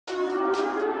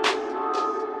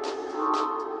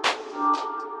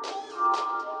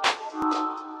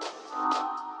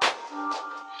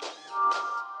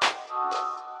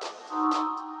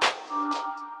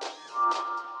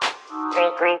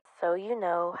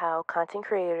know how content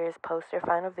creators post their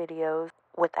final videos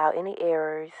without any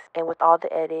errors and with all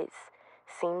the edits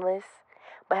seamless.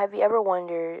 But have you ever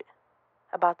wondered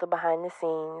about the behind the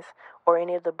scenes or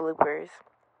any of the bloopers?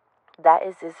 That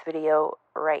is this video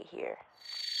right here.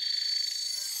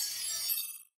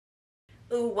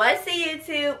 What's up,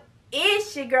 YouTube?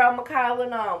 It's your girl Makyla,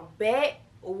 and I'm back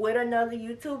with another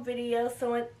YouTube video.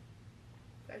 So I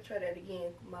try that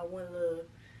again. My one little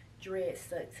dread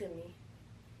stuck to me.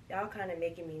 Y'all kind of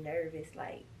making me nervous.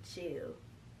 Like, chill.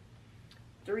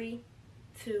 3,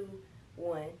 2,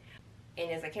 1. And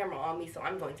there's a camera on me, so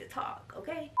I'm going to talk.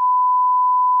 Okay.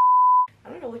 I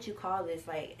don't know what you call this.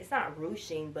 Like, it's not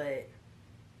ruching, but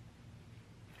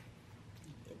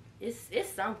it's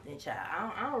something,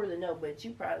 child. I don't really know, but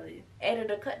you probably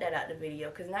edit or cut that out the video,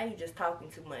 because now you're just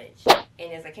talking too much. And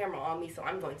there's a camera on me, so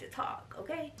I'm going to talk,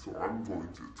 okay? So I'm going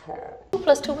to talk. 2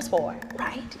 plus 2 is 4,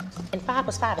 right? And 5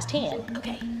 plus 5 is 10.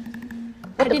 Okay.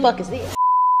 What the fuck is this?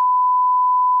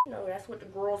 You know, that's what the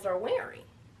girls are wearing.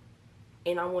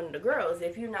 And I'm one of the girls.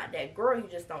 If you're not that girl, you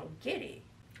just don't get it.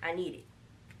 I need it.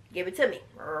 Give it to me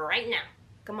right now.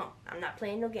 Come on. I'm not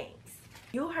playing no games.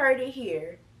 You heard it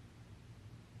here.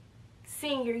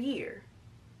 Senior year.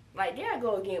 Like, there I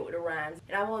go again with the rhymes.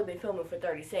 And I've only been filming for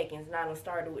 30 seconds. And I done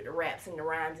started with the raps and the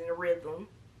rhymes and the rhythm.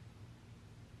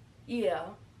 Yeah.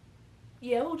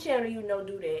 Yeah, who channel you know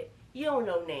do that? You don't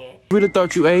know Nan. Really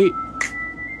thought you ate?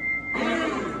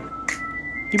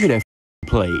 Give me that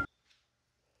plate.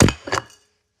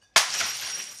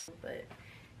 But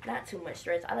not too much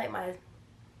stress. I like my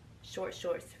shorts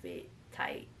fit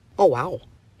tight. Oh, wow.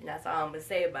 And that's all I'm going to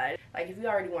say about it. Like, if you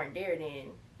already weren't there,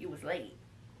 then you was late.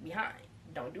 Behind.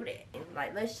 Don't do that. And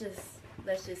like, let's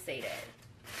just say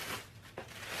that.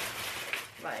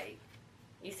 Like,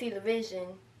 you see the vision?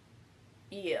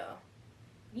 Yeah.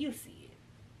 You see it.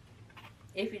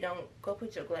 If you don't, go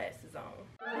put your glasses on.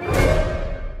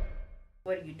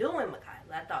 What are you doing,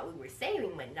 Makyla? I thought we were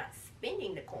saving money, not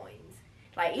spending the coins.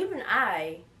 Like, even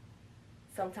I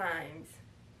sometimes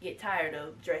get tired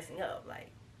of dressing up.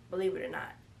 Like, believe it or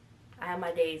not. I have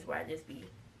my days where I just be,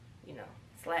 you know,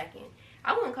 slacking.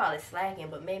 I wouldn't call it slacking,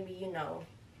 but maybe, you know,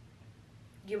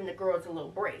 giving the girls a little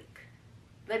break.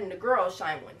 Letting the girls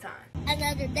shine one time.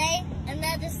 Another day,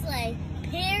 another slay.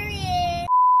 Period.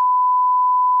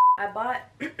 I bought...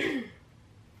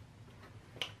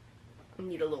 I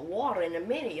need a little water in a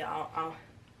minute, y'all.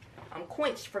 I'm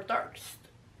quenched for thirst.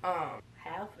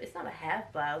 It's not a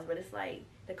half blouse, but it's like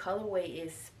the colorway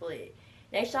is split.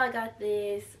 Next, y'all got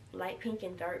this light pink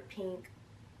and dark pink.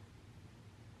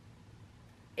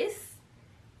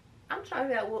 I'm trying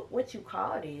to figure out what you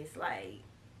call this. Like,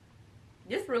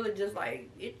 this really just like,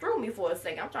 it threw me for a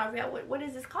second. I'm trying to figure out what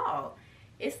is this called.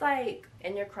 It's like,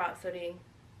 and they're cropped so they,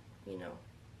 you know,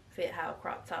 fit how a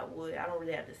crop top would. I don't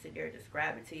really have to sit there and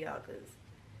describe it to y'all, because,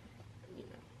 you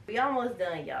know, we almost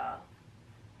done, y'all.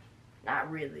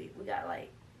 Not really. We got a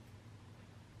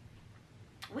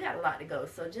lot to go.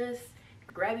 So just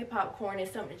grab your popcorn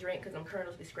and something to drink, because I'm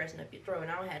currently scratching up your throat,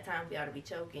 and I don't have time for y'all to be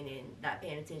choking and not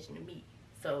paying attention to me.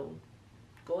 So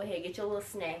go ahead, get your little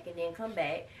snack, and then come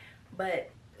back.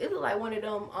 But it looked like one of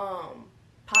them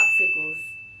popsicles,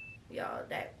 y'all,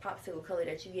 that popsicle color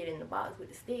that you get in the box with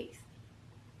the sticks.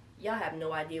 Y'all have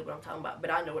no idea what I'm talking about, but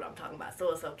I know what I'm talking about,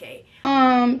 so it's okay.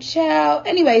 Child.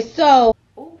 Anyway, so.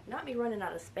 Oh, not me running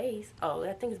out of space. Oh,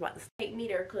 I think it's about to take me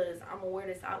there, because I'm going to wear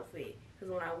this outfit.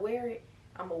 Because when I wear it,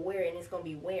 I'm going to wear it and it's going to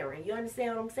be wearing. You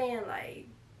understand what I'm saying? Like,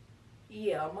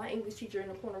 yeah, my English teacher in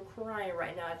the corner crying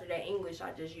right now after that English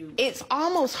I just used. It's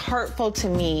almost hurtful to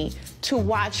me to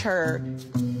watch her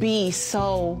be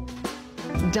so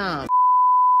dumb.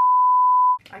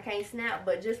 I can't snap,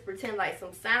 but just pretend like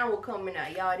some sound will coming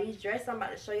out. Y'all, these dresses I'm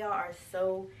about to show y'all are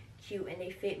so cute, and they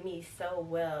fit me so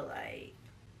well. Like,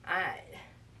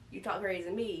 you talk crazy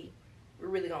to me, we're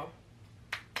really gonna,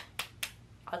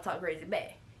 I'll talk crazy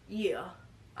back. Yeah,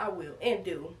 I will, and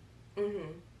do.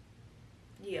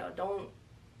 Yeah, don't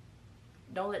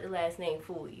let the last name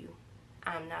fool you.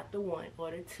 I'm not the one or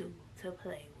the two to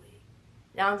play with.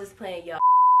 Now I'm just playing, y'all.